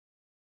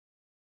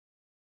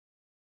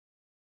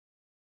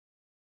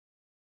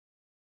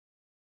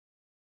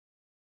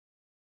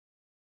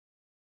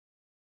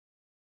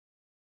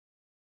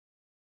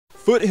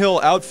Foothill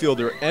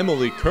outfielder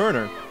Emilee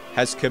Keorner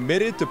has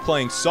committed to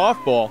playing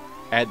softball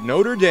at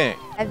Notre Dame.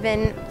 I've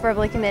been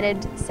verbally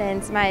committed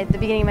since the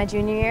beginning of my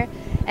junior year,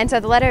 and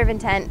so the letter of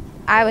intent,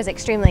 I was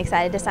extremely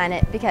excited to sign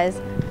it because,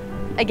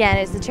 again,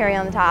 it's the cherry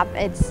on the top.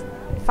 It's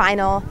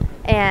final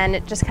and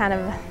it just kind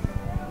of,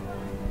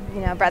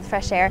 a breath of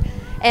fresh air.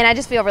 And I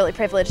just feel really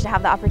privileged to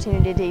have the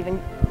opportunity to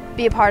even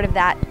be a part of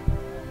that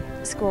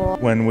school.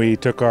 When we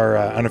took our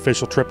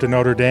unofficial trip to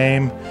Notre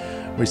Dame,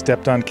 we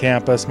stepped on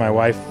campus. My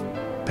wife,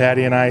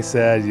 Patty, and I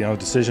said, the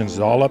decision's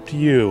all up to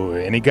you.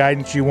 Any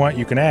guidance you want,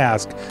 you can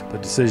ask,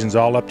 but decision's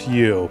all up to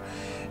you.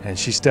 And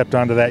she stepped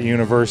onto that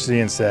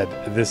university and said,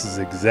 this is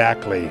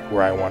exactly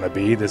where I want to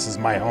be. This is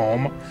my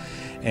home.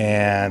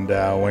 And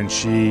when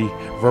she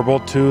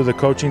verbaled to the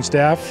coaching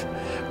staff,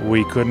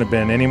 we couldn't have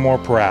been any more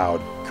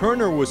proud.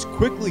 Keorner was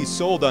quickly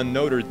sold on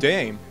Notre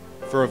Dame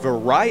for a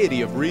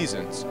variety of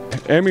reasons.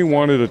 Emmy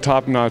wanted a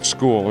top-notch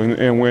school,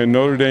 and when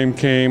Notre Dame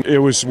came, it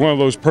was one of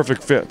those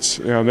perfect fits.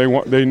 They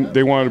wanted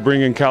to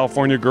bring in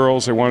California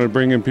girls. They wanted to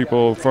bring in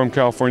people from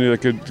California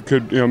that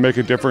could make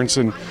a difference,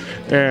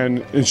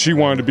 and she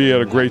wanted to be at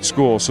a great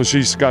school, so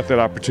she's got that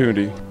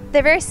opportunity.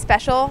 They're very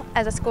special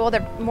as a school.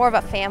 They're more of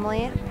a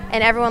family,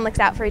 and everyone looks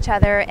out for each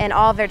other, and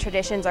all of their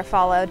traditions are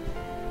followed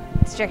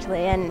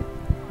strictly, and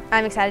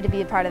I'm excited to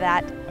be a part of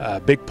that. A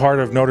big part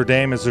of Notre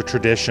Dame is their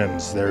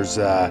traditions. There's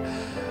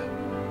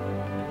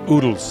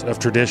oodles of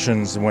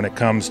traditions when it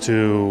comes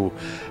to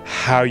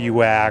how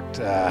you act,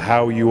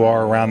 how you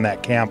are around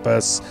that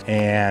campus,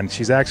 and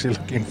she's actually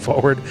looking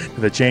forward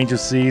to the change of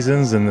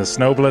seasons and the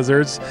snow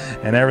blizzards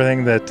and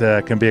everything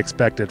that can be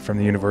expected from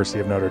the University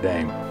of Notre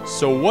Dame.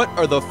 So what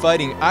are the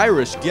Fighting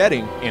Irish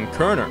getting in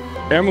Keorner?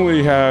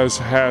 Emilee has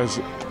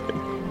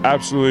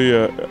absolutely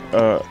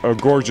a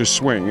gorgeous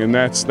swing, and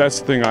that's the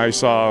thing I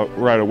saw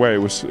right away.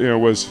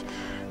 Was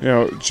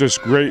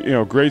just great,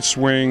 great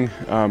swing,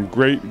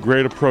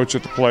 great approach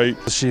at the plate.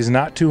 She's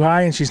not too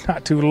high and she's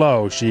not too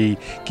low. She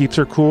keeps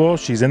her cool.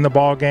 She's in the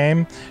ball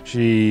game.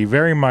 She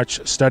very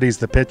much studies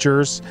the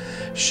pitchers.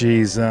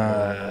 She's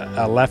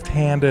a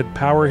left-handed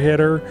power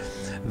hitter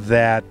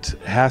that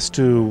has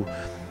to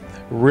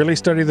really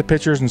study the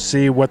pitchers and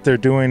see what they're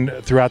doing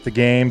throughout the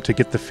game to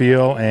get the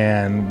feel,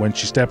 and when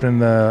she steps in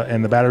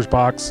the batter's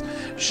box,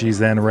 she's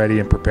then ready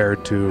and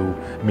prepared to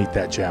meet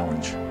that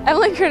challenge.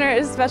 Emilee Keorner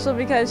is special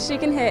because she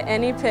can hit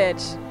any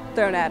pitch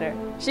thrown at her.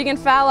 She can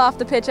foul off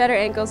the pitch at her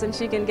ankles, and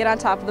she can get on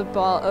top of the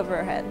ball over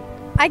her head.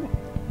 I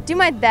do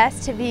my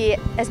best to be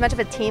as much of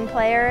a team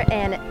player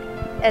and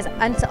as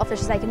unselfish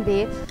as I can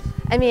be.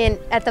 I mean,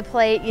 at the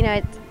plate,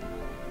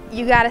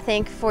 you got to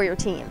think for your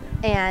team,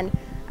 and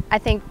I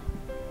think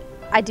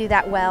I do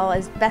that well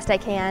as best I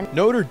can.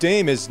 Notre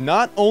Dame is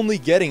not only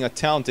getting a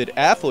talented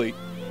athlete,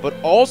 but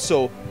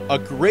also a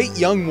great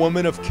young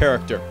woman of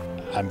character.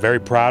 I'm very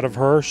proud of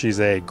her.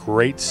 She's a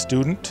great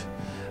student,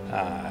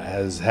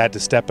 has had to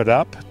step it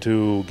up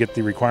to get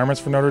the requirements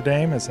for Notre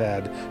Dame, has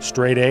had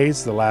straight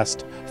A's the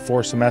last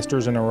 4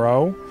 semesters in a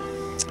row.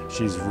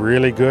 She's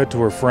really good to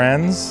her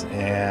friends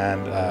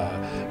and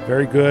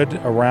very good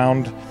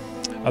around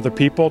other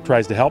people,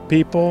 tries to help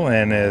people,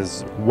 and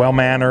is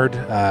well-mannered,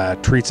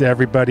 treats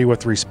everybody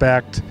with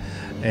respect,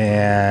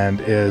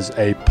 and is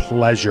a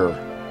pleasure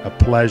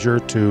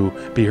to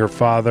be her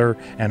father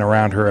and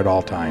around her at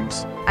all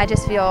times. I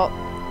just feel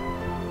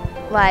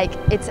like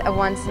it's a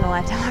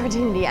once-in-a-lifetime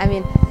opportunity. I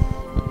mean,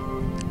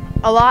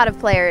 a lot of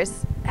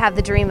players have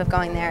the dream of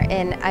going there,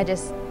 and I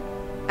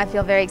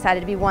feel very excited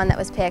to be one that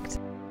was picked.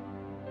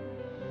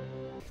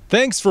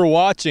 Thanks for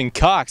watching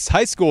Cox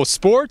High School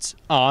Sports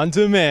On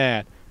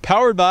Demand.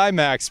 Powered by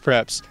Max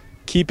Preps,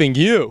 keeping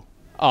you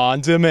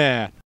on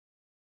demand.